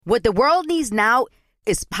What the world needs now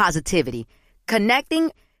is positivity.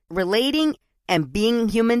 Connecting, relating, and being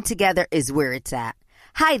human together is where it's at.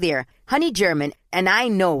 Hi there, Honey German, and I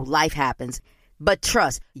know life happens, but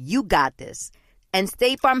trust, you got this. And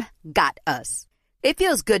State Farm got us. It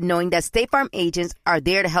feels good knowing that State Farm agents are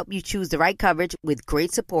there to help you choose the right coverage with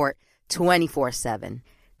great support 24/7.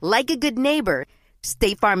 Like a good neighbor,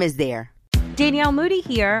 State Farm is there. Danielle Moody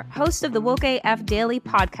here, host of the Woke AF Daily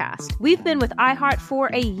podcast. We've been with iHeart for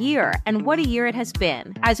a year, and what a year it has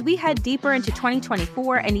been. As we head deeper into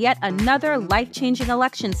 2024 and yet another life-changing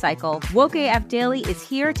election cycle, Woke AF Daily is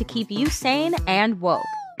here to keep you sane and woke.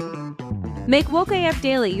 Make Woke AF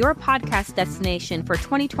Daily your podcast destination for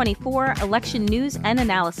 2024 election news and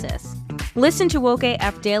analysis. Listen to Woke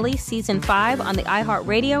AF Daily Season 5 on the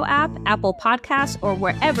iHeartRadio app, Apple Podcasts, or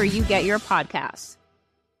wherever you get your podcasts.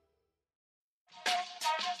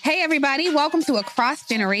 Hey, everybody. Welcome to Across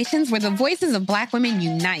Generations, where the voices of Black women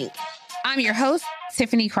unite. I'm your host,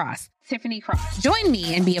 Tiffany Cross. Join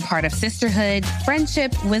me and be a part of sisterhood,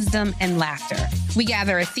 friendship, wisdom, and laughter. We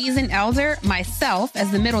gather a seasoned elder, myself as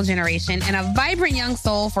the middle generation, and a vibrant young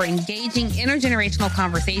soul for engaging intergenerational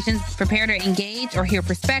conversations, prepare to engage or hear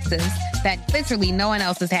perspectives that literally no one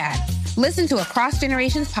else has had. Listen to Across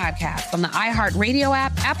Generations podcast on the iHeartRadio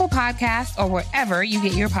app, Apple Podcasts, or wherever you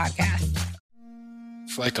get your podcasts.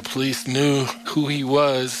 It's like the police knew who he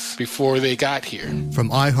was before they got here. From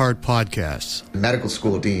iHeart Podcasts. The medical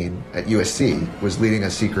school dean at USC was leading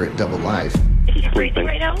a secret double life. He's breathing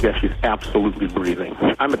right now? Yes, he's absolutely breathing.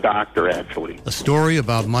 I'm a doctor, actually. A story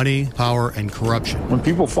about money, power, and corruption. When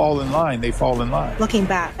people fall in line, they fall in line. Looking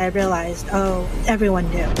back, I realized,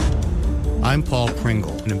 everyone knew. I'm Paul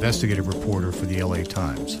Pringle, an investigative reporter for the LA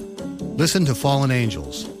Times. Listen to Fallen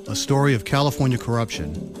Angels, a story of California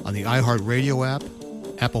corruption on the iHeartRadio app,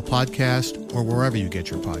 Apple Podcast, or wherever you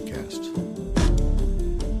get your podcasts.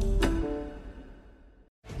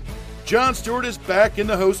 Jon Stewart is back in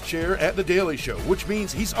the host chair at The Daily Show, which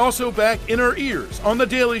means he's also back in our ears on The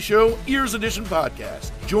Daily Show Ears Edition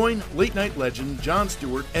podcast. Join late-night legend Jon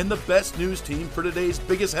Stewart and the best news team for today's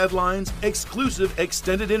biggest headlines, exclusive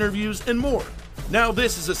extended interviews, and more. Now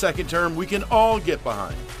this is a second term we can all get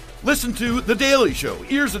behind. Listen to The Daily Show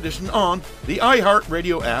Ears Edition on the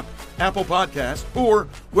iHeartRadio app, Apple Podcasts, or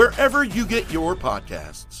wherever you get your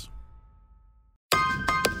podcasts.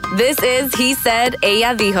 This is He Said,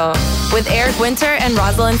 Ella Dijo, with Eric Winter and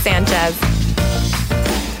Rosalind Sanchez.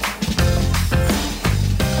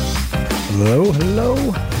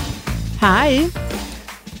 Hello. Hi.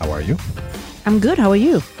 How are you? I'm good. How are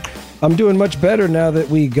you? I'm doing much better now that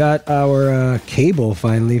we got our cable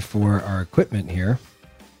finally for our equipment here.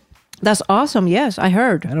 That's awesome. Yes, I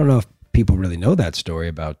heard. I don't know if people really know that story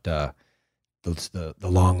about the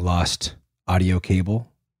long lost audio cable.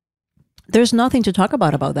 There's nothing to talk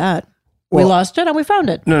about that. Well, we lost it and we found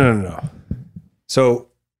it. No. So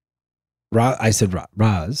I said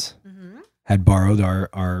Roz had borrowed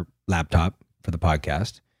our laptop for the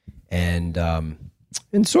podcast, and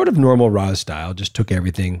in sort of normal Roz style, just took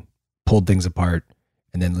everything, pulled things apart,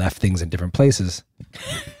 and then left things in different places,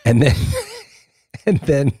 and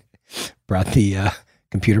then brought the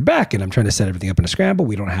computer back, and I'm trying to set everything up in a scramble.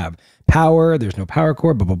 We don't have power. There's no power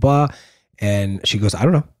cord, blah, blah, blah. And she goes, I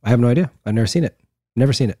don't know. I have no idea. I've never seen it.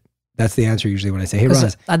 Never seen it. That's the answer usually when I say, hey,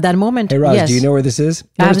 Roz. At that moment, hey, Roz, yes. Do you know where this is?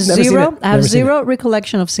 I have zero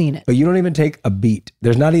recollection of seeing it. But you don't even take a beat.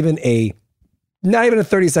 There's not even a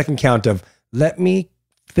 30-second count of, let me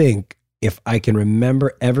think if I can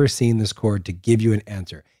remember ever seeing this cord to give you an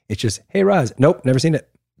answer. It's just, hey, Roz. Nope, never seen it.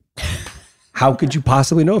 How could you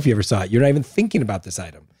possibly know if you ever saw it? You're not even thinking about this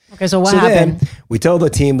item. Okay, so what happened? Then we told the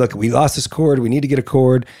team, look, we lost this cord. We need to get a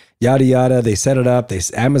cord, yada, yada. They set it up. They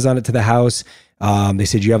Amazon it to the house. They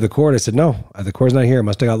said, you have the cord? I said, no, the cord's not here. It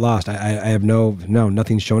must have got lost. I have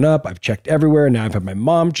nothing's shown up. I've checked everywhere. Now I've had my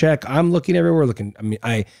mom check. I'm looking everywhere.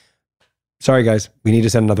 Sorry, guys. We need to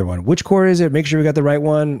send another one. Which cord is it? Make sure we got the right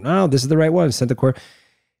one. Oh, this is the right one. Sent the cord.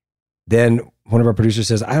 Then one of our producers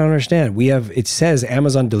says, I don't understand. It says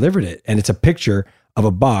Amazon delivered it. And it's a picture of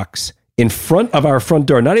a box in front of our front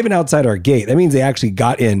door, not even outside our gate. That means they actually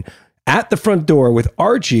got in at the front door with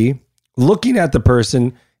Archie looking at the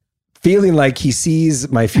person, feeling like he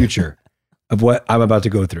sees my future of what I'm about to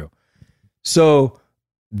go through. So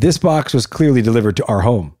this box was clearly delivered to our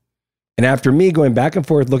home. And after me going back and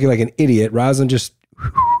forth looking like an idiot, Rosalind just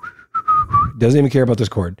doesn't even care about this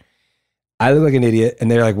cord. I look like an idiot, and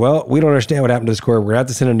they're like, well, we don't understand what happened to this cord. We're going to have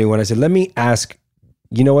to send a new one. I said, let me ask,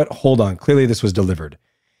 you know what? Hold on. Clearly this was delivered.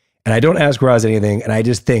 And I don't ask Roz anything, and I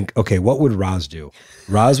just think, okay, what would Roz do?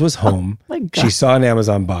 Roz was home. She saw an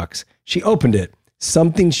Amazon box. She opened it.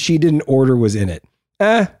 Something she didn't order was in it.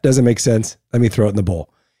 Doesn't make sense. Let me throw it in the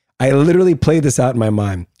bowl. I literally played this out in my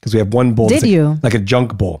mind because we have one bowl. Did you? Like a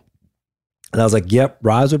junk bowl. And I was like, yep,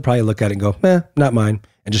 Roz would probably look at it and go, not mine,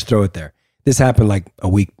 and just throw it there. This happened like a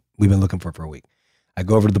week. We've been looking for it for a week. I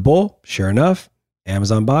go over to the bowl. Sure enough,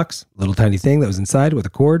 Amazon box, little tiny thing that was inside with a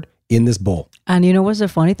cord in this bowl. And you know what's the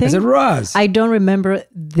funny thing? I said, Roz. I don't remember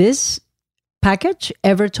this package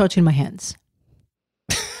ever touching my hands.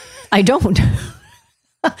 I don't.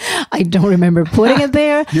 I don't remember putting it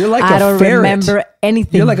there. You're like I a don't ferret. remember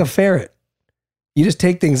anything. You're like a ferret. You just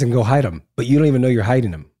take things and go hide them, but you don't even know you're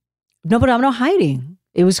hiding them. No, but I'm not hiding.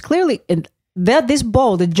 It was clearly this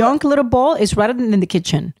bowl, the junk little bowl, is right in the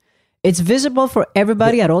kitchen. It's visible for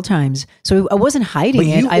everybody at all times. So I wasn't hiding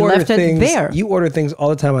it. I left it there. You order things all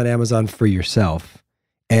the time on Amazon for yourself.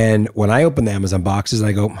 And when I open the Amazon boxes,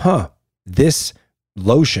 I go, this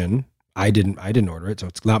lotion, I didn't order it, so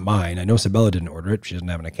it's not mine. I know Sabella didn't order it. She doesn't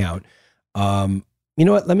have an account. You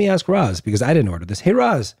know what? Let me ask Roz, because I didn't order this. Hey,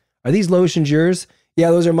 Roz, are these lotions yours? Yeah,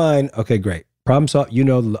 those are mine. Okay, great. Problem solved.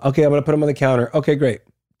 Okay, I'm going to put them on the counter. Okay, great.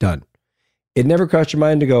 Done. It never crossed your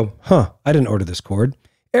mind to go, I didn't order this cord.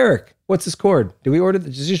 Eric, what's this cord? Did we order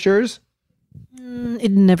this? Is this yours?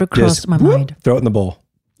 It never crossed my mind. Throw it in the bowl.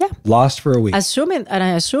 Yeah. Lost for a week. I assume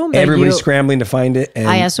that everybody's scrambling to find it and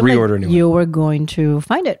reorder a new one. You were going to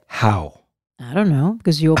find it. How? I don't know,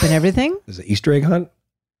 because you open everything. Is it Easter egg hunt?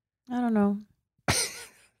 I don't know.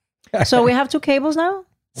 So we have 2 cables now?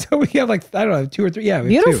 So we have 2 or 3. Yeah.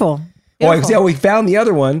 Beautiful. Oh, we found the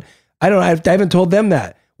other one. I don't know. I haven't told them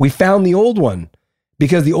that. We found the old one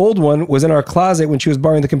because the old one was in our closet when she was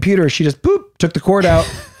borrowing the computer. She just took the cord out,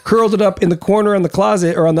 curled it up in the corner on the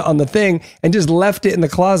closet or on the thing, and just left it in the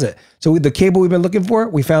closet. So the cable we've been looking for,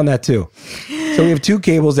 we found that too. So we have 2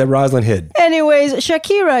 cables that Rosalind hid. Anyways,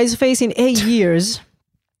 Shakira is facing 8 years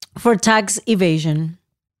for tax evasion.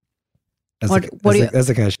 That's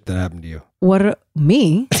the kind of shit that happened to you.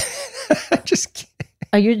 Me? Just kidding.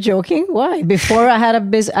 Are you joking? Why? Before I had a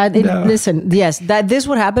business, No. Listen, yes, this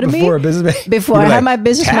would happen to me. Before a business, before I had my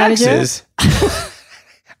business taxes? Manager.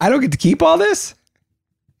 I don't get to keep all this.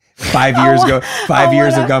 5 years ago, 5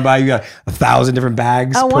 years have gone by. You got 1,000 different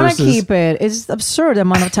bags. I want to keep it. It's absurd the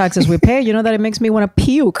amount of taxes we pay. You know that it makes me want to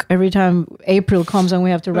puke every time April comes and we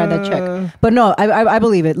have to write that check. But no, I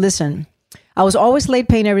believe it. Listen, I was always late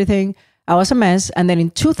paying everything. I was a mess. And then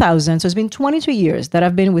in 2000, so it's been 22 years that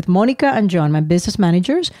I've been with Monica and John, my business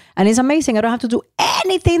managers. And it's amazing. I don't have to do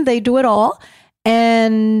anything. They do it all.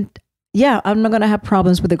 And yeah, I'm not going to have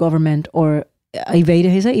problems with the government or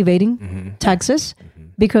evading taxes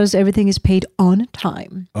because everything is paid on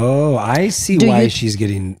time. Oh, I see why she's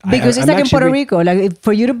getting... Because it's like in Puerto Rico. Like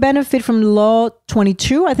for you to benefit from Law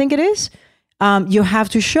 22, I think it is, you have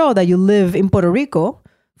to show that you live in Puerto Rico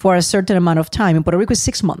for a certain amount of time. In Puerto Rico, is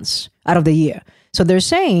 6 months out of the year. So they're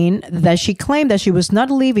saying that she claimed that she was not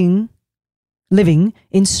living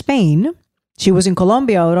in Spain. She was in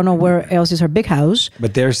Colombia. I don't know where else is her big house.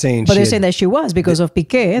 But they're saying that she was because of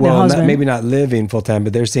Piqué, the husband. Maybe not living full time,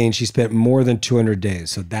 but they're saying she spent more than 200 days.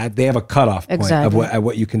 So that they have a cutoff point of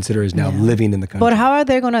what you consider is now living in the country. But how are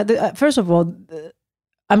they going to... First of all,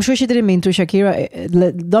 I'm sure she didn't mean to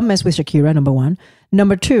Shakira. Don't mess with Shakira, number one.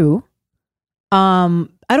 Number two,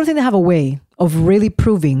 I don't think they have a way of really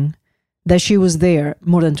proving that she was there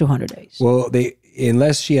more than 200 days. Well,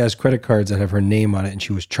 unless she has credit cards that have her name on it and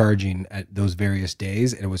she was charging at those various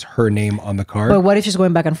days and it was her name on the card. But what if she's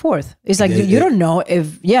going back and forth? It's like, you don't know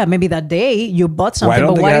if, maybe that day you bought something,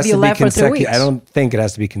 but what if you left for 3 weeks? I don't think it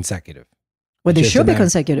has to be consecutive. Well, they should be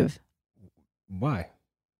consecutive. Why?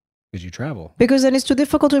 Because you travel. Because then it's too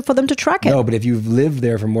difficult for them to track it. No, but if you've lived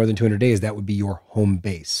there for more than 200 days, that would be your home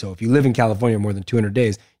base. So if you live in California more than 200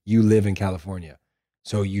 days, you live in California.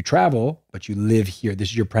 So you travel, but you live here. This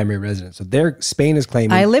is your primary residence. So Spain is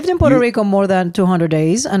claiming... I lived in Puerto Rico more than 200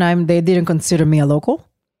 days, and they didn't consider me a local.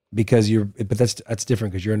 Because but that's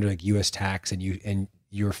different because you're under like U.S. tax and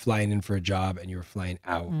you're flying in for a job and you're flying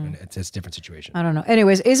out, and it's a different situation. I don't know.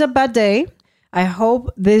 Anyways, it's a bad day. I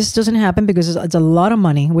hope this doesn't happen because it's a lot of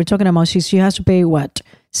money. We're talking about she has to pay what?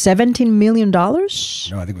 $17 million? No,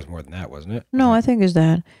 I think it was more than that, wasn't it? No, I think it's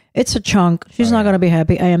that. It's a chunk. She's not going to be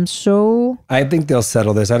happy. I think they'll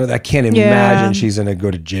settle this. I can't imagine she's going to go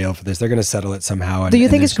to jail for this. They're going to settle it somehow. Do you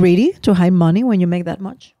think it's greedy to hide money when you make that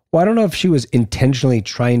much? Well, I don't know if she was intentionally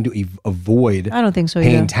trying to avoid I don't think so,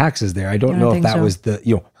 paying taxes there. I don't know if that was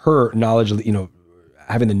her knowledge,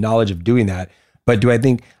 having the knowledge of doing that. But do I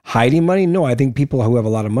think hiding money? No, I think people who have a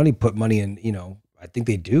lot of money put money in, I think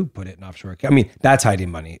they do put it in offshore accounts. I mean, that's hiding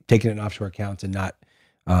money, taking it in offshore accounts and not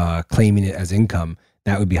claiming it as income.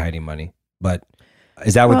 That would be hiding money. But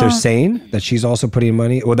Is that what they're saying? That she's also putting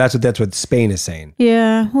money? Well, that's what Spain is saying.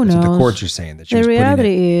 Yeah, who knows? That's what the courts are saying, that she's putting it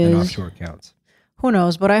in offshore accounts. Who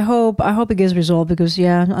knows? But I hope it gets resolved because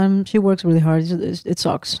she works really hard. It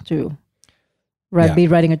sucks to be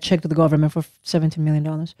writing a check to the government for $17 million.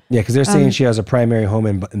 Yeah, because they're saying she has a primary home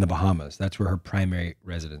in the Bahamas. That's where her primary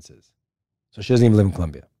residence is. So she doesn't even live in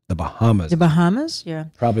Colombia. The Bahamas. The Bahamas? Yeah.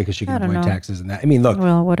 Probably because she can avoid taxes and that. I mean, look,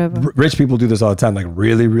 well, whatever. Rich people do this all the time. Like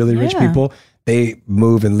really, really rich people, they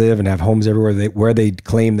move and live and have homes everywhere. Where they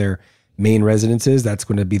claim their main residences, that's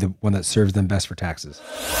going to be the one that serves them best for taxes.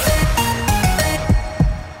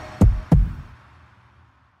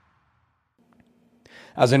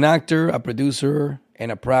 As an actor, a producer,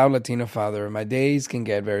 and a proud Latino father, my days can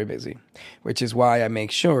get very busy, which is why I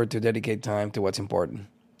make sure to dedicate time to what's important.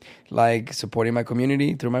 Like supporting my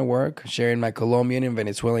community through my work, sharing my Colombian and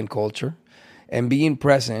Venezuelan culture, and being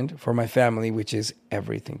present for my family, which is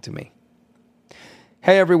everything to me.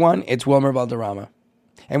 Hey everyone, it's Wilmer Valderrama.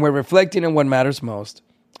 And we're reflecting on what matters most.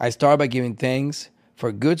 I start by giving thanks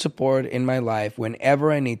for good support in my life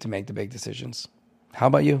whenever I need to make the big decisions. How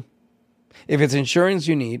about you? If it's insurance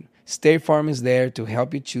you need, State Farm is there to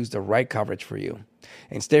help you choose the right coverage for you.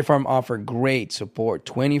 And State Farm offers great support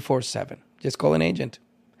 24/7. Just call an agent.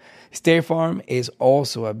 State Farm is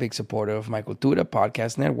also a big supporter of my Cultura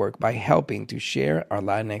podcast network by helping to share our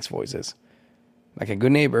Latinx voices. Like a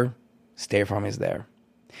good neighbor, State Farm is there.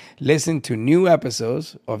 Listen to new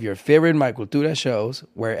episodes of your favorite My Cultura shows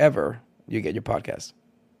wherever you get your podcasts.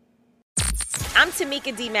 I'm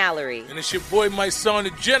Tamika D. Mallory. And it's your boy, my son,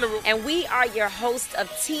 the General. And we are your hosts of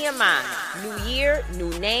TMI. New year, new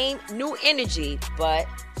name, new energy, but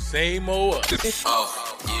same old us.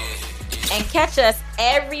 Oh, yeah. And catch us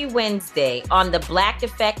every Wednesday on the Black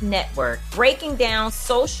Effect Network, breaking down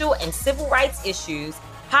social and civil rights issues,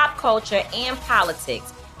 pop culture, and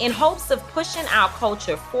politics in hopes of pushing our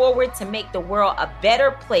culture forward to make the world a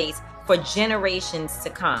better place for generations to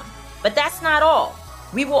come. But that's not all.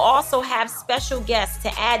 We will also have special guests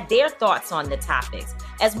to add their thoughts on the topics,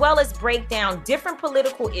 as well as break down different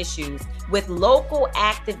political issues with local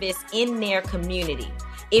activists in their community.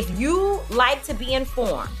 If you like to be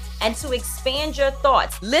informed and to expand your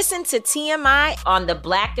thoughts, listen to TMI on the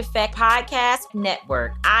Black Effect Podcast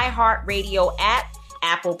Network, iHeartRadio app,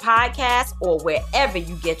 Apple Podcasts, or wherever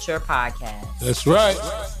you get your podcasts. That's right.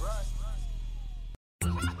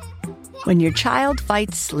 When your child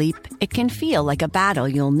fights sleep, it can feel like a battle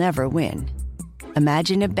you'll never win.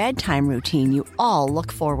 Imagine a bedtime routine you all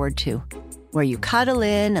look forward to, where you cuddle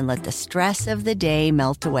in and let the stress of the day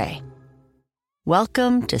melt away.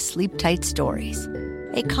 Welcome to Sleep Tight Stories,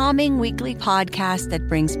 a calming weekly podcast that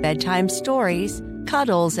brings bedtime stories,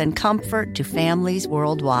 cuddles, and comfort to families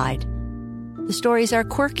worldwide. The stories are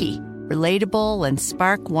quirky, relatable, and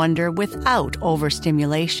spark wonder without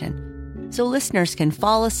overstimulation, so listeners can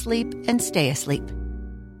fall asleep and stay asleep.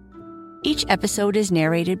 Each episode is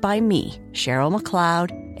narrated by me, Cheryl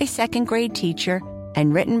McLeod, a second-grade teacher,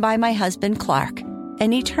 and written by my husband, Clark,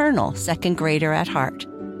 an eternal second grader at heart.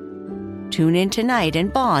 Tune in tonight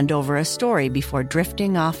and bond over a story before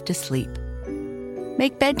drifting off to sleep.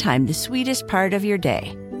 Make bedtime the sweetest part of your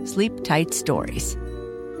day. Sleep Tight Stories.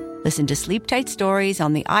 Listen to Sleep Tight Stories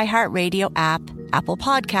on the iHeartRadio app, Apple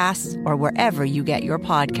Podcasts, or wherever you get your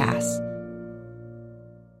podcasts.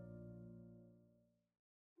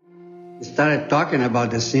 We started talking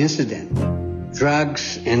about this incident.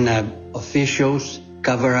 Drugs and officials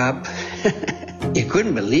cover up. You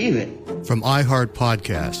couldn't believe it. From iHeart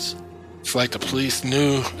Podcasts. It's like the police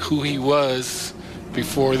knew who he was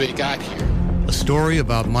before they got here. A story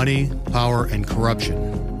about money, power, and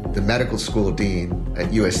corruption. The medical school dean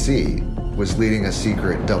at USC was leading a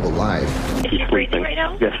secret double life. She's breathing right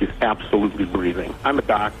now? Yes, she's absolutely breathing. I'm a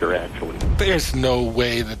doctor, actually. There's no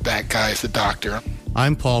way that guy's a doctor.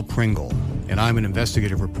 I'm Paul Pringle, and I'm an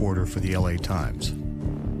investigative reporter for the LA Times.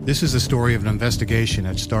 This is the story of an investigation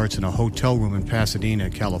that starts in a hotel room in Pasadena,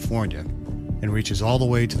 California, and reaches all the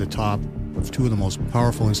way to the top of two of the most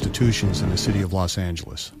powerful institutions in the city of Los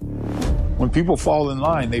Angeles. When people fall in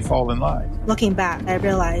line, they fall in line. Looking back, I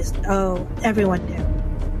realized, everyone knew.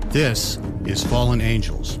 This is Fallen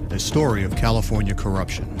Angels, a story of California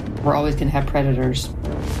corruption. We're always going to have predators.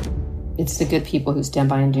 It's the good people who stand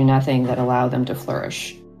by and do nothing that allow them to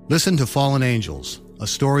flourish. Listen to Fallen Angels, a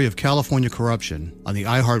story of California corruption on the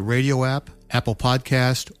iHeartRadio app, Apple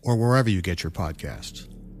Podcast, or wherever you get your podcasts.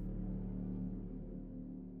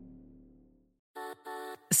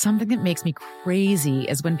 Something that makes me crazy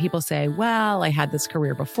is when people say, well, I had this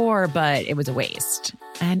career before, but it was a waste.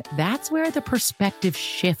 And that's where the perspective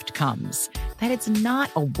shift comes, that it's not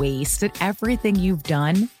a waste, that everything you've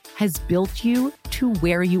done has built you to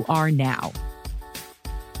where you are now.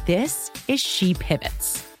 This is She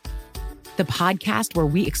Pivots, the podcast where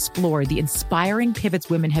we explore the inspiring pivots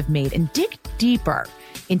women have made and dig deeper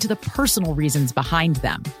into the personal reasons behind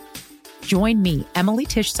them. Join me, Emily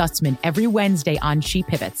Tish Sussman, every Wednesday on She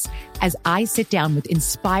Pivots as I sit down with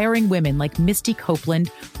inspiring women like Misty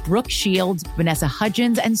Copeland, Brooke Shields, Vanessa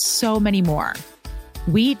Hudgens, and so many more.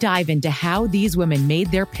 We dive into how these women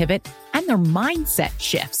made their pivot and their mindset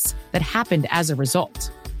shifts that happened as a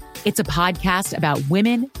result. It's a podcast about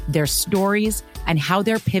women, their stories, and how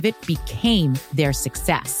their pivot became their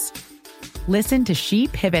success. Listen to She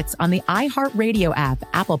Pivots on the iHeartRadio app,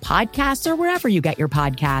 Apple Podcasts, or wherever you get your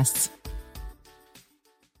podcasts.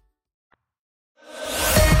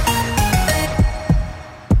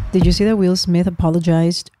 Did you see that Will Smith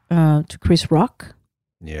apologized to Chris Rock?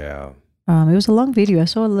 Yeah. It was a long video. I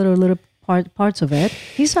saw little parts of it.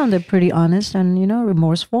 He sounded pretty honest and,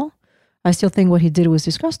 remorseful. I still think what he did was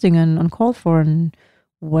disgusting and uncalled for and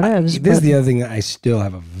whatever. This is the other thing I still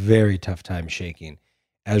have a very tough time shaking.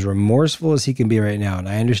 As remorseful as he can be right now, and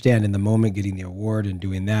I understand in the moment getting the award and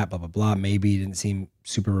doing that, blah, blah, blah, maybe he didn't seem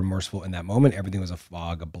super remorseful in that moment. Everything was a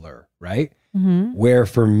fog, a blur, right? Mm-hmm. Where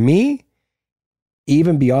for me,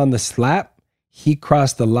 even beyond the slap, he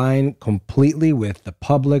crossed the line completely with the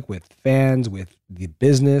public, with fans, with the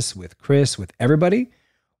business, with Chris, with everybody,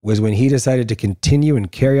 was when he decided to continue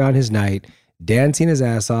and carry on his night, dancing his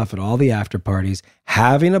ass off at all the after parties,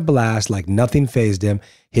 having a blast like nothing fazed him.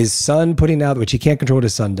 His son putting out, which he can't control what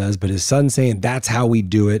his son does, but his son saying that's how we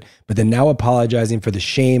do it, but then now apologizing for the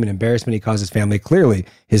shame and embarrassment he caused his family. Clearly,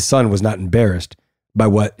 his son was not embarrassed by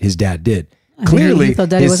what his dad did. Clearly, he thought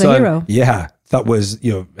Daddy was a hero. Yeah, thought was,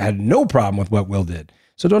 had no problem with what Will did.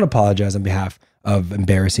 So don't apologize on behalf of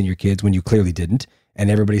embarrassing your kids when you clearly didn't. And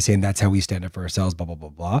everybody's saying that's how we stand up for ourselves, blah, blah, blah,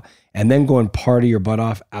 blah. And then go and party your butt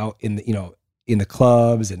off out in the, in the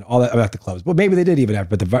clubs and all that, not the clubs, but maybe they did even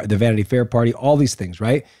after, but the Vanity Fair party, all these things,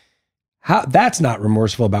 right? How that's not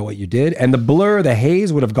remorseful about what you did. And the blur, the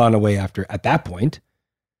haze would have gone away at that point.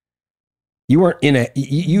 You weren't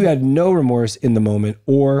you had no remorse in the moment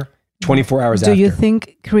or 24 hours after. Do you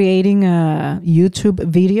think creating a YouTube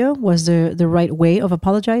video was the right way of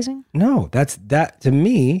apologizing? No, that to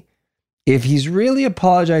me, if he's really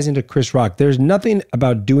apologizing to Chris Rock, there's nothing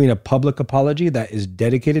about doing a public apology that is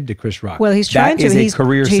dedicated to Chris Rock. Well, he's trying to. He's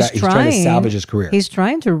trying to salvage his career. He's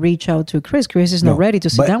trying to reach out to Chris. Chris is not ready to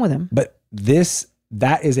sit down with him. But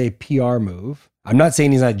that is a PR move. I'm not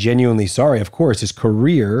saying he's not genuinely sorry. Of course, his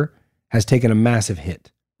career has taken a massive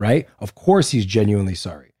hit, right? Of course, he's genuinely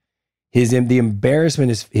sorry. The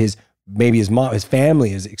embarrassment his mom, his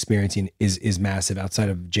family is experiencing is massive. Outside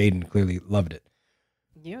of Jaden, clearly loved it.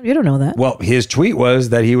 You don't know that. Well, his tweet was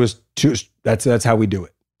that he was that's how we do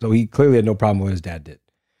it. So he clearly had no problem with what his dad did.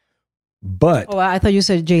 But I thought you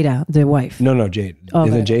said Jada, the wife. No, Jade.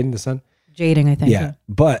 Isn't Jaden the son? Jaden, I think. Yeah.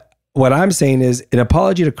 But what I'm saying is an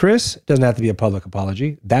apology to Chris doesn't have to be a public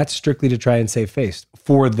apology. That's strictly to try and save face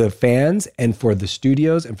for the fans and for the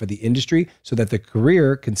studios and for the industry so that the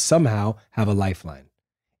career can somehow have a lifeline.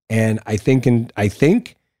 And I think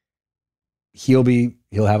he'll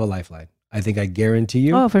have a lifeline. I guarantee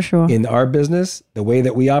you. Oh, for sure. In our business, the way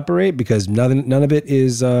that we operate, because none of it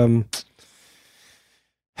is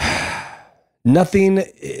nothing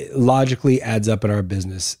logically adds up in our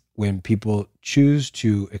business when people choose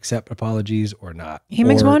to accept apologies or not. He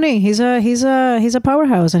makes money. He's a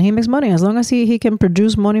powerhouse, and he makes money as long as he can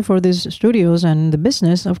produce money for these studios and the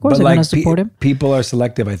business. Of course, they're going to support him. People are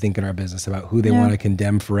selective, I think, in our business about who they want to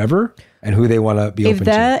condemn forever and who they want to be open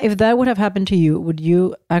to. If that would have happened to you, would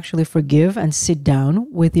you actually forgive and sit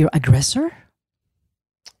down with your aggressor?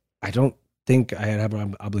 I don't think I have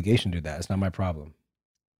an obligation to do that. It's not my problem.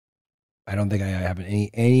 I don't think I have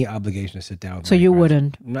any obligation to sit down with So you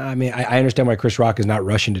wouldn't? No, I mean, I understand why Chris Rock is not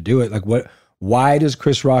rushing to do it. Like, why does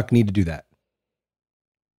Chris Rock need to do that?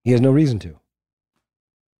 He has no reason to.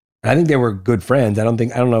 I think they were good friends. I don't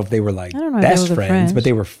know if they were like best friends, but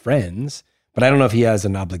they were friends. But I don't know if he has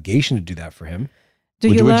an obligation to do that for him.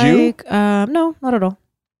 Would you? No, not at all.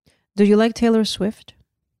 Do you like Taylor Swift?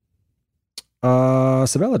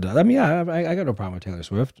 Sabella does. I mean, yeah, I got no problem with Taylor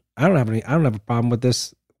Swift. I don't have a problem with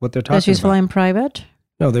this. What they're talking that she's about. Flying private?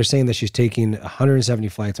 No, they're saying that she's taking 170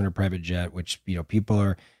 flights on her private jet, which people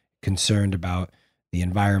are concerned about the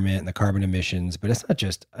environment and the carbon emissions. But it's not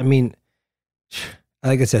just. I mean,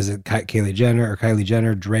 like it says, Kylie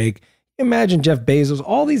Jenner, Drake. Imagine Jeff Bezos,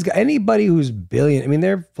 all these guys, anybody who's billion. I mean,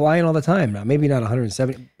 they're flying all the time now. Maybe not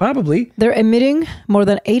 170, probably. They're emitting more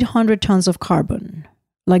than 800 tons of carbon.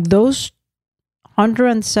 Like those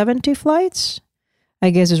 170 flights. I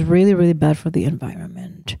guess is really, really bad for the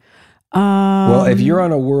environment. Well, if you're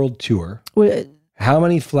on a world tour, well, how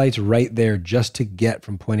many flights right there just to get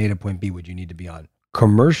from point A to point B would you need to be on?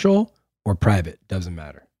 Commercial or private? Doesn't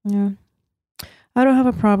matter. Yeah. I don't have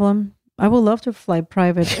a problem. I would love to fly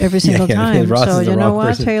private every single time. Ross So is the you know wrong what,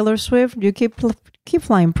 person. Taylor Swift, you keep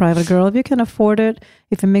flying private, girl. If you can afford it,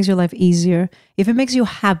 if it makes your life easier, if it makes you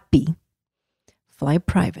happy, fly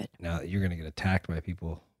private. Now you're going to get attacked by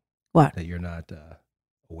people. What? That you're not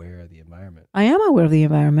aware of the environment. I am aware of the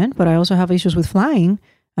environment, but I also have issues with flying,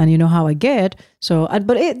 and you know how I get. So,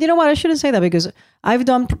 you know what? I shouldn't say that because I've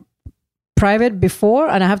done private before,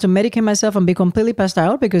 and I have to medicate myself and be completely passed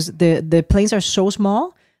out because the planes are so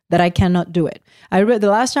small that I cannot do it. The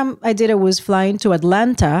last time I did it was flying to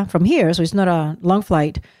Atlanta from here, so it's not a long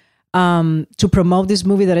flight, to promote this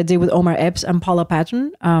movie that I did with Omar Epps and Paula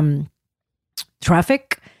Patton,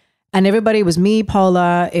 Traffic. And everybody was me,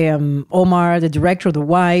 Paula, Omar, the director, the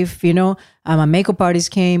wife, my makeup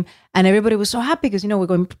artist came, and everybody was so happy because, we're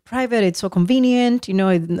going private. It's so convenient,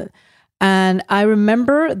 And I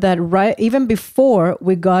remember that even before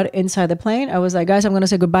we got inside the plane, I was like, guys, I'm going to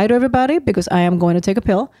say goodbye to everybody because I am going to take a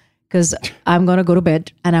pill because I'm going to go to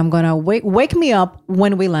bed and I'm going to wake me up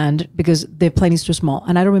when we land because the plane is too small.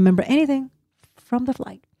 And I don't remember anything from the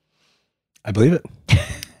flight. I believe it.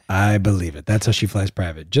 I believe it. That's how she flies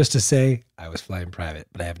private. Just to say, I was flying private,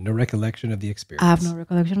 but I have no recollection of the experience. I have no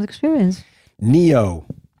recollection of the experience. Neo.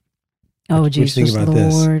 Oh, what Jesus do you think about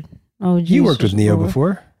Lord. this? Oh, Jesus You worked with Neo Lord.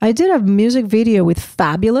 before. I did a music video with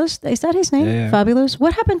Fabulous. Is that his name? Yeah. Fabulous?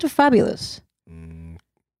 What happened to Fabulous?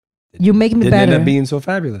 You make me Didn't better. end up being so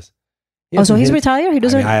fabulous. Oh, so he's retired? He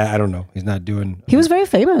doesn't. I don't know. He's not doing. He was very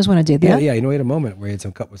famous when I did that. Yeah. He had a moment where he had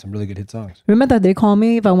some cut with some really good hit songs. Remember that they called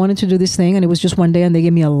me if I wanted to do this thing, and it was just one day, and they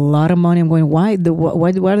gave me a lot of money. I'm going, why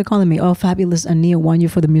are they calling me? Oh, Fabulous and Neo want you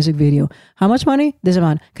for the music video. How much money? This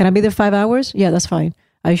amount. Can I be there 5 hours? Yeah, that's fine.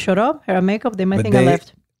 I showed up, hair and makeup. They might think I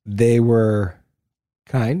left. They were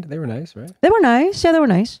kind. They were nice, right? They were nice. Yeah, they were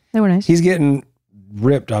nice. They were nice. He's getting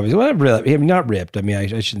ripped, obviously. Well, not ripped. I mean,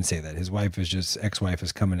 I shouldn't say that. His ex-wife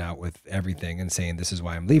is coming out with everything and saying, this is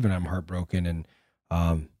why I'm leaving. I'm heartbroken. And,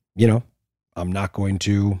 I'm not going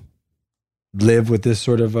to live with this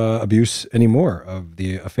sort of abuse anymore of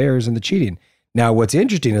the affairs and the cheating. Now, what's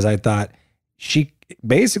interesting is I thought she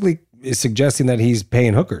basically is suggesting that he's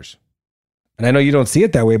paying hookers. And I know you don't see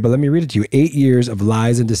it that way, but let me read it to you. 8 years of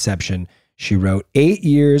lies and deception. She wrote, 8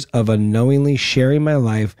 years of unknowingly sharing my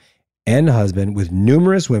life and husband with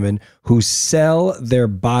numerous women who sell their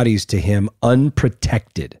bodies to him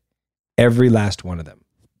unprotected. Every last one of them.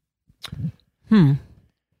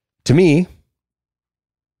 To me,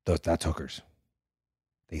 that's hookers.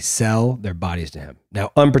 They sell their bodies to him.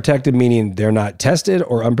 Now, unprotected meaning they're not tested,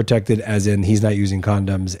 or unprotected as in he's not using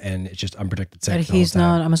condoms and it's just unprotected sex. But he's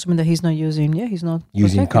not, I'm assuming that he's not using, he's not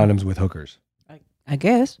using protected. condoms with hookers. I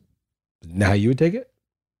guess. Now how you would take it?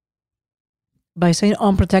 By saying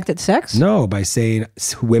unprotected sex? No, by saying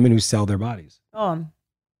women who sell their bodies.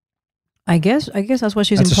 I guess that's what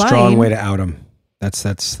she's That's implying. a strong way to out him.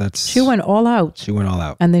 That's. She went all out. She went all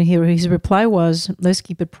out. And then his reply was, let's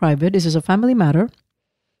keep it private. This is a family matter.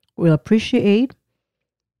 We'll appreciate.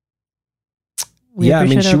 I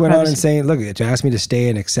mean, she went on and saying, look, to ask me to stay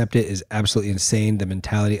and accept it is absolutely insane. The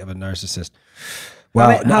mentality of a narcissist.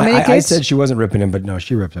 Well, how many kids? I said she wasn't ripping him, but no,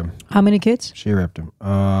 she ripped him. How many kids? She ripped him.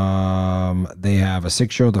 They have a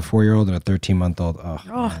 6-year-old, a 4-year-old, and a 13-month-old.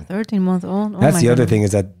 Oh, 13-month-old. That's the other thing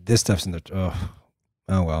is that this stuff's in the.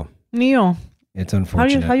 Oh well. Neo. It's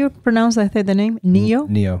unfortunate. How you pronounce the name? Neo?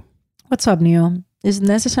 Neo. What's up, Neo? Is it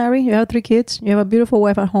necessary? You have 3 kids. You have a beautiful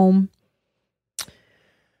wife at home.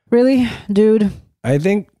 Really, dude? I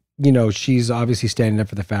think, she's obviously standing up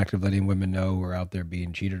for the fact of letting women know who are out there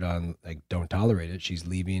being cheated on, like, don't tolerate it. She's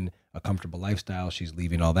leaving a comfortable lifestyle. She's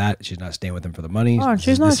leaving all that. She's not staying with them for the money. Oh,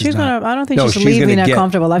 she's not. I don't think she's leaving a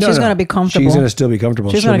comfortable life. She's going to be comfortable. She's going to still be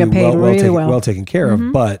comfortable. She's going to get paid really well. Well taken care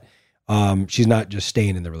of, but she's not just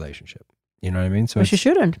staying in the relationship. You know what I mean? So but she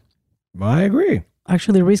shouldn't. I agree.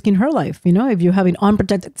 Actually risking her life. If you're having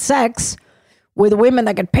unprotected sex with women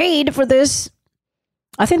that get paid for this,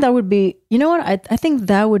 I think that would be, you know what? I think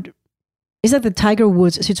that would, is that the Tiger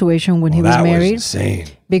Woods situation when he was married? Was insane.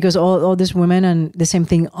 Because all these women and the same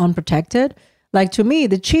thing unprotected. Like, to me,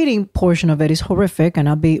 the cheating portion of it is horrific and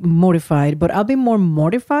I'll be mortified, but I'll be more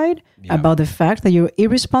mortified about the fact that you're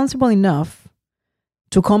irresponsible enough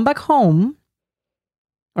to come back home,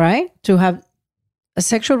 right? To have a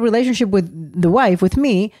sexual relationship with the wife, with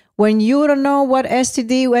me, when you don't know what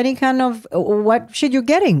STD, any kind of what shit you're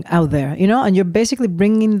getting out there, and you're basically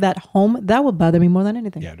bringing that home. That would bother me more than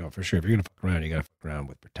anything. Yeah, no, for sure. If you're going to fuck around, you got to fuck around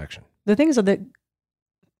with protection. The thing is that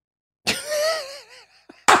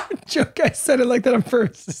Joke, I said it like that on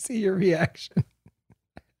purpose to see your reaction.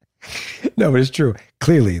 No, but it's true.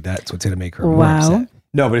 Clearly, that's what's going to make her more upset.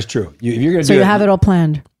 No, but it's true. If you're going to so you have it all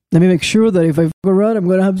planned. Let me make sure that if I go around, I'm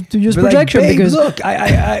going to have to use protection. Like, because look,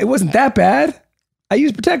 it wasn't that bad. I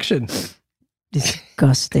used protection.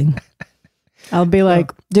 Disgusting. I'll be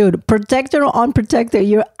like, dude, protected or unprotected,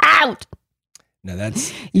 you're out. No,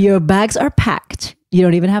 that's... Your bags are packed. You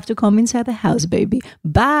don't even have to come inside the house, baby.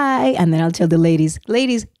 Bye. And then I'll tell the ladies,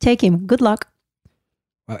 take him. Good luck.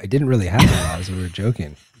 Well, it didn't really happen a lot as we were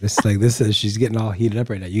joking. She's getting all heated up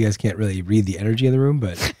right now. You guys can't really read the energy in the room,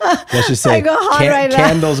 but let's just say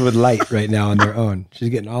candles with light right now on their own. She's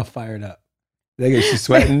getting all fired up. She's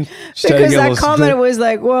sweating. Because that comment was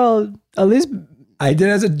like, well, at least... I did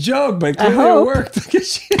it as a joke, but clearly it worked.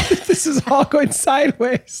 This is all going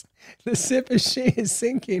sideways. The sip is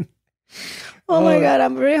sinking. Oh my God,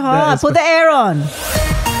 I'm very hot. Put the air on.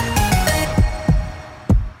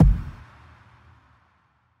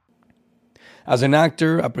 As an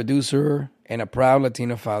actor, a producer, and a proud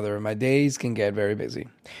Latino father, my days can get very busy,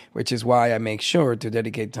 which is why I make sure to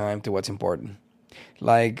dedicate time to what's important,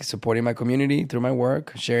 like supporting my community through my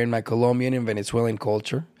work, sharing my Colombian and Venezuelan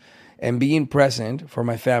culture, and being present for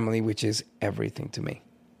my family, which is everything to me.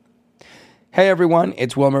 Hey everyone,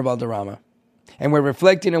 it's Wilmer Valderrama. And we're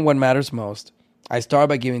reflecting on what matters most. I start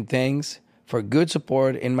by giving thanks for good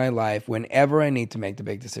support in my life whenever I need to make the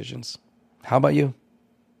big decisions. How about you?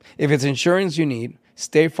 If it's insurance you need,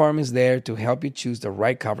 State Farm is there to help you choose the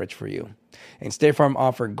right coverage for you. And State Farm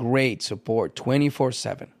offers great support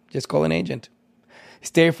 24/7. Just call an agent.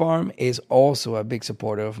 State Farm is also a big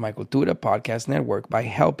supporter of my Cultura podcast network by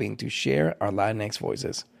helping to share our Latinx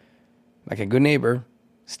voices. Like a good neighbor,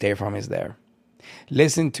 State Farm is there.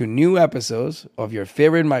 Listen to new episodes of your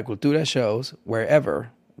favorite My Cultura shows wherever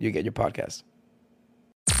you get your podcasts.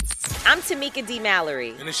 I'm Tamika D.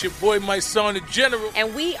 Mallory. And it's your boy, my son, the General.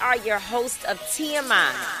 And we are your hosts of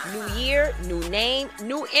TMI. New year, new name,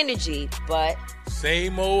 new energy, but...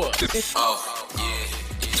 same old us. Oh,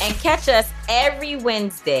 yeah. And catch us every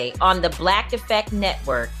Wednesday on the Black Effect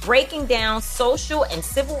Network, breaking down social and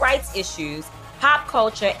civil rights issues, pop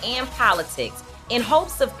culture, and politics, in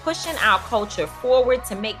hopes of pushing our culture forward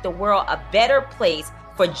to make the world a better place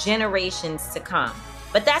for generations to come.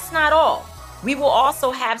 But that's not all. We will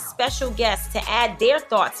also have special guests to add their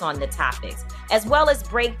thoughts on the topics, as well as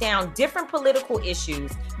break down different political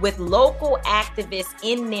issues with local activists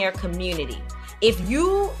in their community. If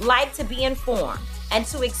you like to be informed and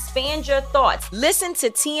to expand your thoughts, listen to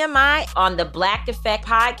TMI on the Black Effect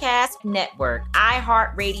Podcast Network,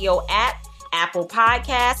 iHeartRadio app, Apple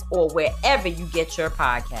Podcasts, or wherever you get your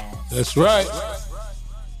podcasts. That's right.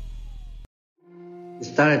 We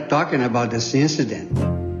started talking about this incident.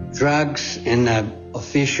 Drugs and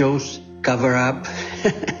officials cover up.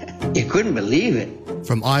 You couldn't believe it.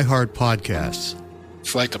 From iHeart Podcasts.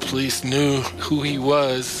 It's like the police knew who he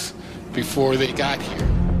was before they got here.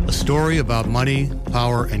 A story about money,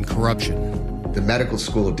 power, and corruption. The medical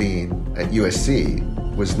school dean at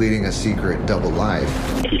USC was leading a secret double life.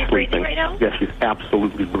 She's breathing right now? Yes, she's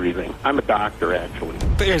absolutely breathing. I'm a doctor, actually.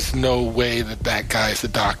 There's no way that guy's a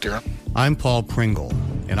doctor. I'm Paul Pringle,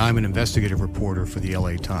 and I'm an investigative reporter for the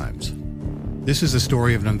LA Times. This is the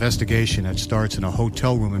story of an investigation that starts in a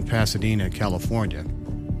hotel room in Pasadena, California,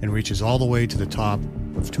 and reaches all the way to the top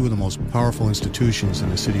of two of the most powerful institutions in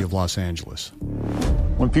the city of Los Angeles.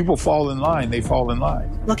 When people fall in line, they fall in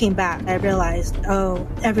line. Looking back, I realized,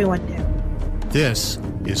 everyone knew. This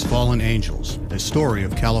is Fallen Angels, a story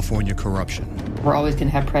of California corruption. We're always going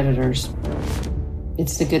to have predators.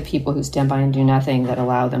 It's the good people who stand by and do nothing that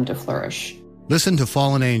allow them to flourish. Listen to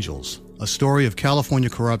Fallen Angels, a story of California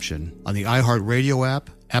corruption on the iHeart Radio app,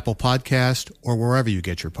 Apple Podcast, or wherever you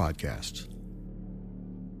get your podcasts.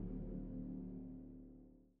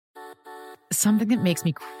 Something that makes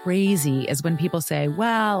me crazy is when people say,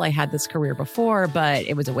 well, I had this career before, but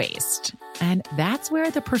it was a waste. And that's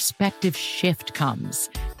where the perspective shift comes,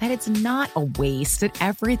 that it's not a waste, that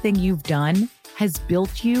everything you've done has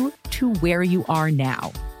built you to where you are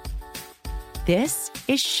now. This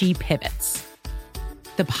is She Pivots,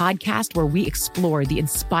 the podcast where we explore the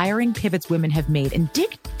inspiring pivots women have made and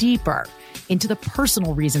dig deeper into the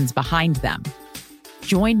personal reasons behind them.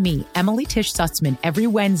 Join me, Emily Tish Sussman, every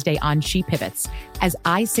Wednesday on She Pivots as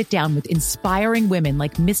I sit down with inspiring women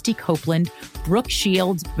like Misty Copeland, Brooke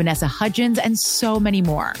Shields, Vanessa Hudgens, and so many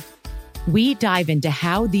more. We dive into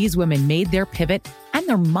how these women made their pivot and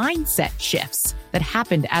their mindset shifts that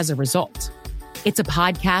happened as a result. It's a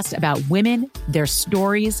podcast about women, their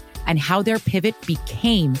stories, and how their pivot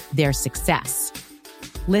became their success.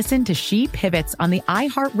 Listen to She Pivots on the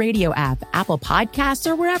iHeartRadio app, Apple Podcasts,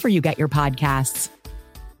 or wherever you get your podcasts.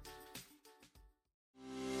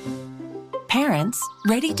 Parents,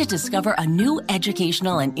 ready to discover a new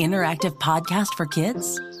educational and interactive podcast for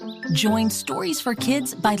kids? Join Stories for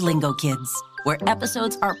Kids by Lingo Kids, where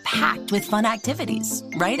episodes are packed with fun activities.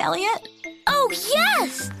 Right, Elliot? Oh,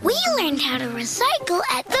 yes! We learned how to recycle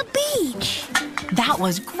at the beach. That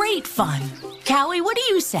was great fun. Callie, what do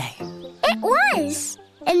you say? It was.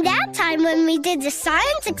 And that time when we did the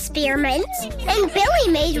science experiments and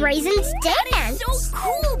Billy made raisins dance. So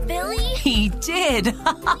cool, Billy. He did.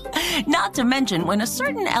 Not to mention when a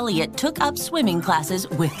certain Elliot took up swimming classes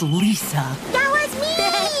with Lisa. That was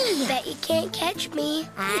me. Bet you can't catch me.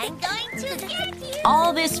 I'm going to get you.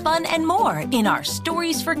 All this fun and more in our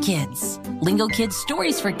Stories for Kids. Lingo Kids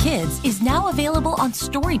Stories for Kids is now available on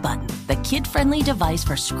Story Button, the kid-friendly device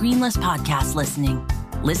for screenless podcast listening.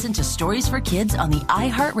 Listen to Stories for Kids on the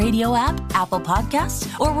iHeartRadio app, Apple Podcasts,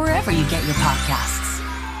 or wherever you get your podcasts.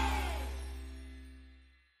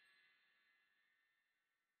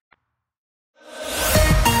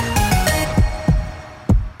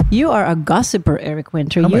 You are a gossiper, Eric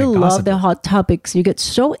Winter. You love the hot topics. You get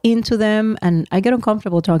so into them, and I get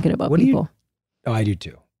uncomfortable talking about people. Oh, I do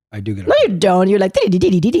too. I do get. No, you don't. You're like. No,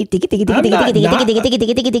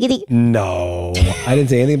 I didn't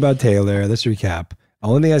say anything about Taylor. Let's recap. The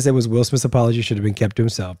only thing I said was Will Smith's apology should have been kept to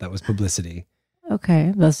himself. That was publicity.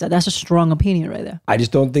 Okay, that's a strong opinion right there. I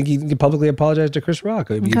just don't think he can publicly apologize to Chris Rock.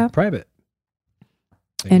 It would be private.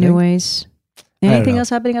 Anyways, anything else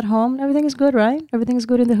happening at home? Everything is good, right? Everything is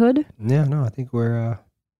good in the hood? Yeah, no, I think we're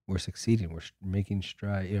succeeding. We're making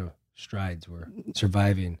strides. We're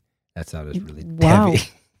surviving. That sounded really heavy.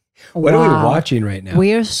 What are we watching right now?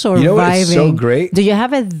 We're surviving. You know what is so great? Do you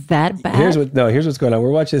have it that bad? Here's what's going on. We're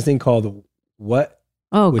watching this thing called What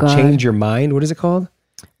Would Change Your Mind? What is it called?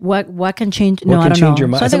 What can change? No, I don't change know. your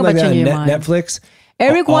mind? Something like about changing your mind. Netflix.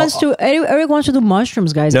 Eric wants to do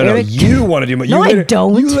mushrooms, guys. No, Eric, you want to do mushrooms. No, I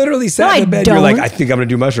don't. You literally sat in the bed. You're like, I think I'm going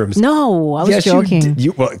to do mushrooms. No, I was joking.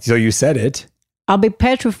 So you said it. I'll be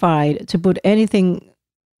petrified to put anything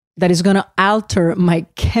that is going to alter my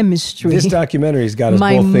chemistry. This documentary's got us both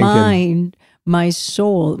thinking. My mind, my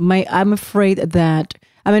soul. I'm afraid that.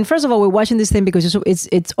 I mean, first of all, we're watching this thing because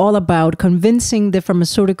it's all about convincing the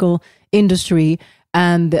pharmaceutical industry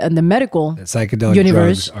and the medical psychedelic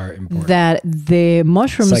universe drugs are important. That the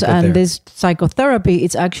mushrooms and this psychotherapy,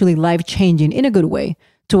 it's actually life-changing in a good way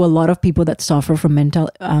to a lot of people that suffer from mental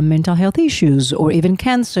health issues or even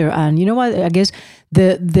cancer. And you know what? I guess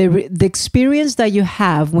the experience that you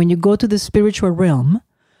have when you go to the spiritual realm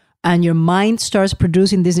and your mind starts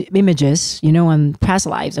producing these images, and past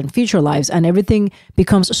lives and future lives, and everything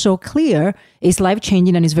becomes so clear, it's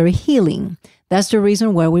life-changing and it's very healing. That's the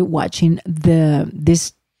reason why we're watching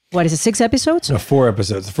this. What is it? 6 episodes? No, 4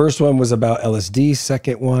 episodes. The first one was about LSD.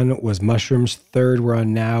 Second one was mushrooms. Third we're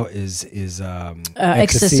on now is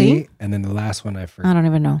ecstasy. And then the last one I forgot. I don't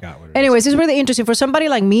even know. Anyways, it's really interesting for somebody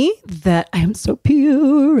like me that I am so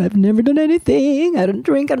pure. I've never done anything. I don't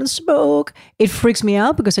drink. I don't smoke. It freaks me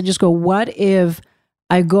out because I just go, what if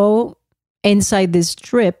I go inside this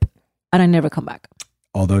trip and I never come back?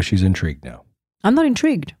 Although she's intrigued now. I'm not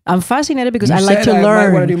intrigued. I'm fascinated because I like to learn.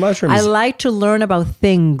 I want to do mushrooms. I like to learn about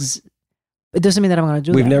things. It doesn't mean that I'm going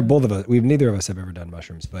to do that. Neither of us have ever done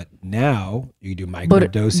mushrooms, but now you do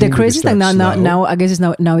microdosing. But the crazy thing now, I guess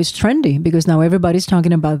now it's trendy because now everybody's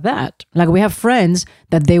talking about that. Like we have friends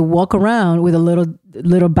that they walk around with a little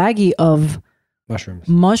baggie of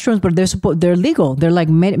mushrooms, but they're legal. They're like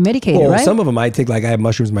medicated, right? Some of them I take. Like I have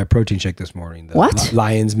mushrooms in my protein shake this morning. What?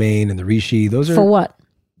 Lion's mane and the reishi. Those are for what?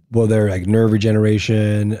 Well, they're like nerve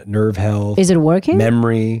regeneration, nerve health. Is it working?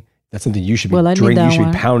 Memory. That's something you should be drinking. You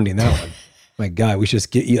should be pounding that one. My God, we should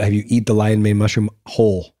just have you eat the lion mane mushroom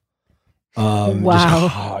whole.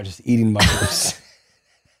 Wow. Just eating mushrooms.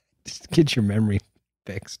 Just get your memory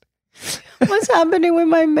fixed. What's happening with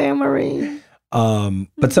my memory?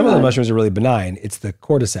 But some of the mushrooms are really benign. It's the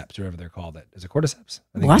cordyceps, or whatever they're called. Is it cordyceps?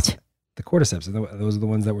 I think what? The cordyceps. Those are the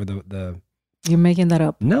ones that were the. You're making that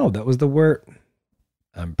up. No, that was the word.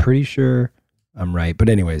 I'm pretty sure I'm right. But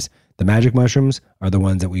anyways, the magic mushrooms are the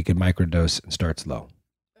ones that we could microdose and start slow.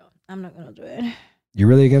 I'm not going to do it. You're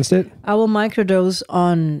really against it? I will microdose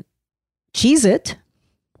on Cheez-It.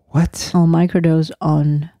 What? I'll microdose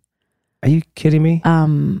on... Are you kidding me?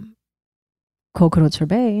 Coconut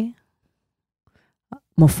sorbet.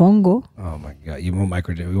 Mofongo. Oh my God. You won't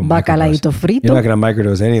microdose. Bacalaito frito. You're not going to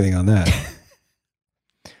microdose anything on that.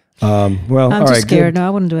 Well, I'm all too right, scared. good. No,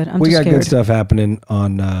 I wouldn't do it. We got good stuff happening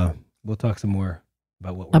on. We'll talk some more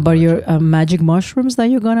about what about your magic mushrooms that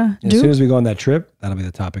you're gonna do. As soon as we go on that trip, that'll be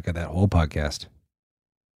the topic of that whole podcast.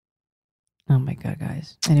 Oh my God,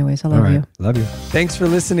 guys. Anyways, I love you. Love you. Thanks for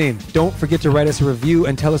listening. Don't forget to write us a review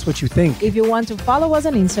and tell us what you think. If you want to follow us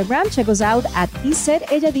on Instagram, check us out at He Said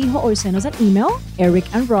Ella Dijo or send us an email, Eric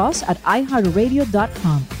and Ross at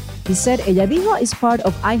iHeartRadio.com. He Said Ella Dijo is part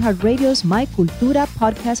of iHeartRadio's My Cultura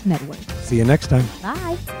podcast network. See you next time.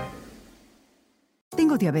 Bye.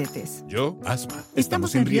 Tengo diabetes. Yo, asma.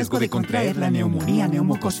 Estamos en riesgo de contraer la neumonía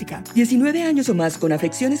neumocócica. 19 años o más con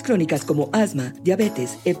afecciones crónicas como asma,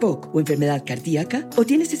 diabetes, EPOC o enfermedad cardíaca, o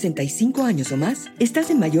tienes 65 años o más, estás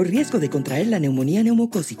en mayor riesgo de contraer la neumonía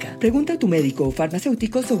neumocócica. Pregunta a tu médico o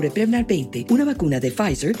farmacéutico sobre Prevnar 20, una vacuna de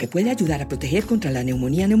Pfizer que puede ayudar a proteger contra la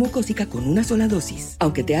neumonía neumocócica con una sola dosis.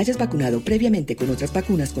 Aunque te hayas vacunado previamente con otras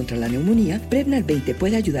vacunas contra la neumonía, Prevnar 20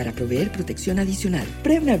 puede ayudar a proveer protección adicional.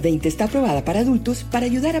 Prevnar 20 está aprobada para adultos para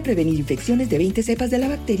ayudar a prevenir infecciones de 20 cepas de la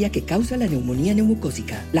bacteria que causa la neumonía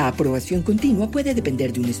neumocócica. La aprobación continua puede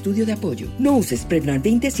depender de un estudio de apoyo. No uses Prevnar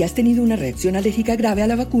 20 si has tenido una reacción alérgica grave a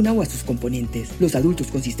la vacuna o a sus componentes. Los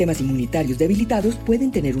adultos con sistemas inmunitarios debilitados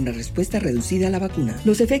pueden tener una respuesta reducida a la vacuna.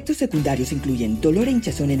 Los efectos secundarios incluyen dolor e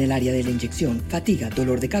hinchazón en el área de la inyección, fatiga,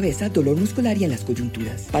 dolor de cabeza, dolor muscular y en las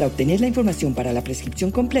coyunturas. Para obtener la información para la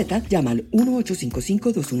prescripción completa, llama al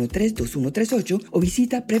 1-855-213-2138 o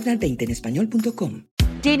visita Prevnar20enespañol.com.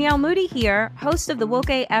 Danielle Moody here, host of the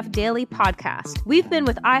Woke AF Daily podcast. We've been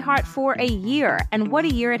with iHeart for a year, and what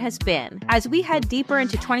a year it has been. As we head deeper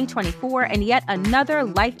into 2024 and yet another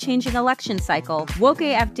life-changing election cycle, Woke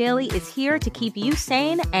AF Daily is here to keep you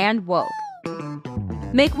sane and woke.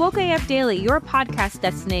 Make Woke AF Daily your podcast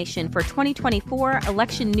destination for 2024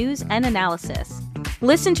 election news and analysis.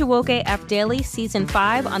 Listen to Woke AF Daily Season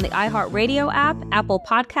 5 on the iHeartRadio app, Apple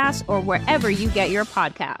Podcasts, or wherever you get your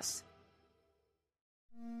podcasts.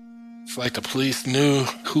 It's like the police knew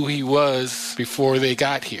who he was before they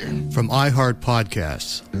got here. From iHeart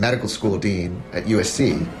Podcasts. The medical school dean at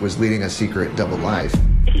USC was leading a secret double life.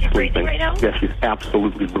 He's breathing right now? Yes, he's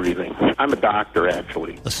absolutely breathing. I'm a doctor,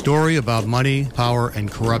 actually. A story about money, power,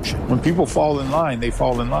 and corruption. When people fall in line, they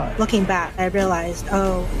fall in line. Looking back, I realized,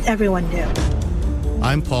 everyone knew.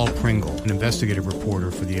 I'm Paul Pringle, an investigative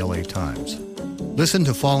reporter for the LA Times. Listen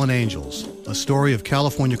to Fallen Angels, a story of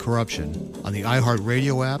California corruption on the iHeart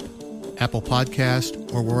Radio app, Apple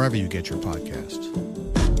Podcast, or wherever you get your podcasts.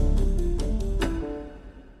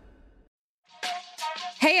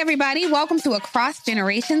 Hey, everybody. Welcome to Across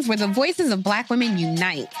Generations, where the voices of Black women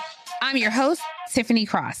unite. I'm your host, Tiffany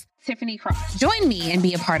Cross. Join me and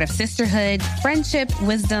be a part of sisterhood, friendship,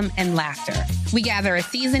 wisdom, and laughter. We gather a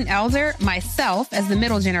seasoned elder, myself as the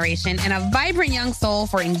middle generation, and a vibrant young soul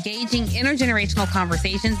for engaging intergenerational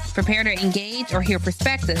conversations. Prepare to engage or hear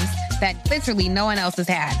perspectives that literally no one else has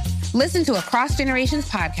had. Listen to Across Generations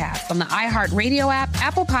podcast on the iHeartRadio app,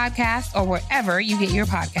 Apple Podcasts, or wherever you get your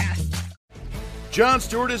podcasts. Jon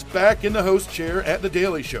Stewart is back in the host chair at The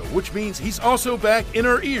Daily Show, which means he's also back in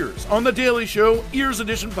our ears on The Daily Show Ears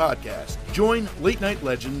Edition podcast. Join late-night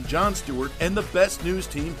legend Jon Stewart and the best news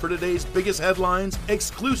team for today's biggest headlines,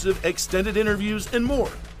 exclusive extended interviews, and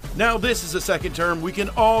more. Now this is a second term we can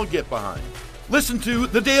all get behind. Listen to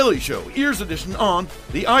The Daily Show Ears Edition on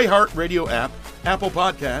the iHeartRadio app, Apple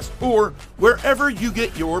Podcasts, or wherever you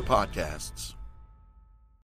get your podcasts.